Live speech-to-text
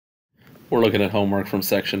We're looking at homework from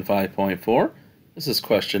section 5.4. This is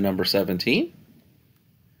question number 17.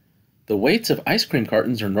 The weights of ice cream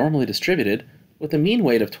cartons are normally distributed with a mean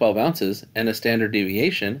weight of 12 ounces and a standard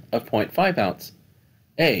deviation of 0.5 ounce.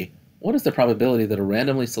 A. What is the probability that a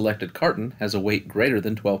randomly selected carton has a weight greater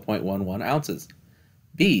than 12.11 ounces?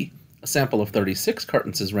 B. A sample of 36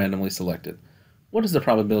 cartons is randomly selected. What is the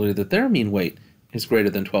probability that their mean weight is greater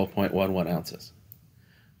than 12.11 ounces?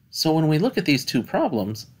 So when we look at these two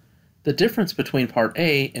problems, the difference between part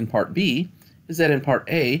A and part B is that in part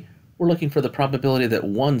A, we're looking for the probability that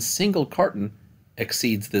one single carton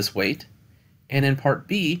exceeds this weight, and in part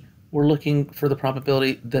B, we're looking for the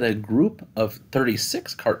probability that a group of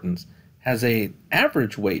 36 cartons has an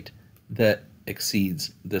average weight that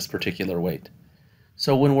exceeds this particular weight.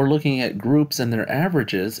 So when we're looking at groups and their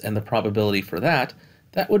averages and the probability for that,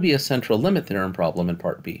 that would be a central limit theorem problem in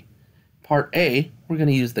part B. Part A, we're going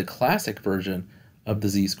to use the classic version of the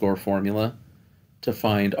z-score formula to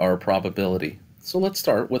find our probability. So let's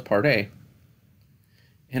start with part A.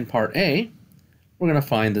 In part A, we're going to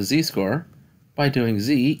find the z-score by doing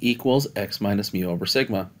z equals x minus mu over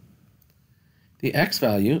sigma. The x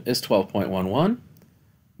value is 12.11,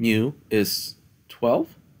 mu is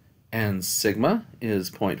 12, and sigma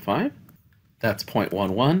is 0.5. That's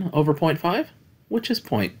 0.11 over 0.5, which is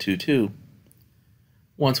 0.22.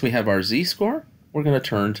 Once we have our z-score, we're going to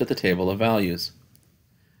turn to the table of values.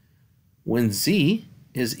 When z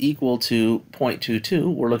is equal to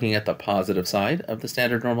 0.22, we're looking at the positive side of the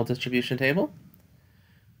standard normal distribution table.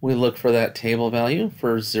 We look for that table value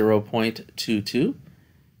for 0.22,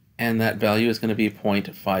 and that value is going to be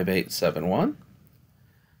 0.5871.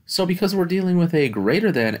 So because we're dealing with a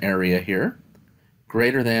greater than area here,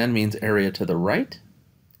 greater than means area to the right,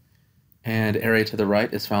 and area to the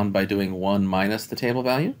right is found by doing 1 minus the table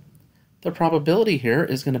value. The probability here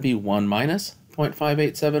is going to be 1 minus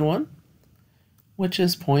 0.5871, which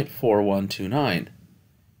is 0.4129.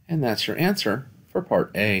 And that's your answer for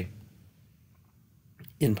part A.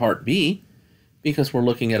 In part B, because we're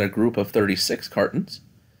looking at a group of 36 cartons,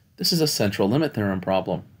 this is a central limit theorem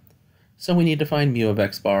problem. So we need to find mu of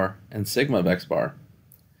x bar and sigma of x bar.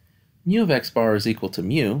 Mu of x bar is equal to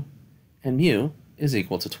mu, and mu is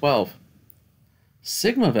equal to 12.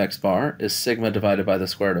 Sigma of x bar is sigma divided by the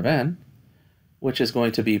square root of n, which is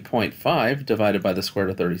going to be 0.5 divided by the square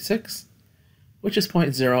root of 36, which is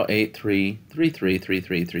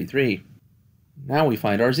 0.083333333. Now we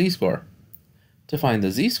find our z-score. To find the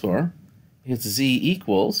z-score, it's z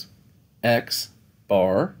equals x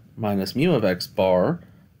bar minus mu of x bar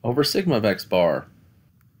over sigma of x bar.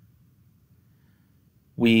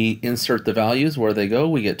 We insert the values where they go.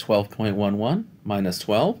 We get 12.11 minus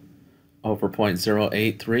 12 over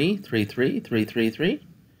 0.0833333.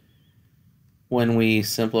 When we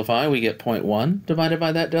simplify, we get 0.1 divided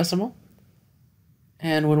by that decimal.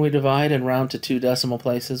 And when we divide and round to 2 decimal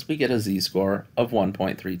places, we get a z-score of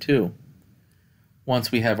 1.32.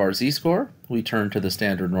 Once we have our z-score, we turn to the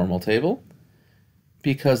standard normal table.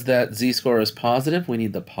 Because that z-score is positive, we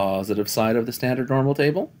need the positive side of the standard normal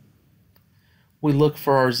table. We look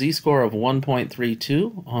for our z-score of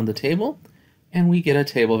 1.32 on the table, and we get a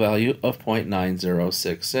table value of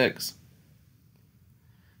 0.9066.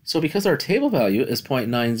 So because our table value is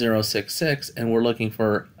 0.9066 and we're looking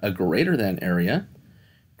for a greater than area,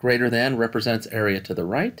 greater than represents area to the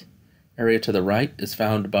right. Area to the right is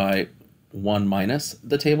found by 1 minus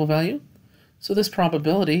the table value. So this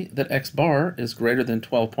probability that x bar is greater than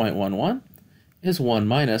 12.11 is 1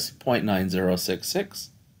 minus 0.9066.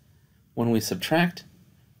 When we subtract,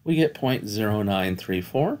 we get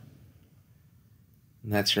 0.0934.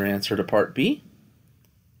 And that's your answer to part B.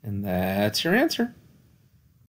 And that's your answer.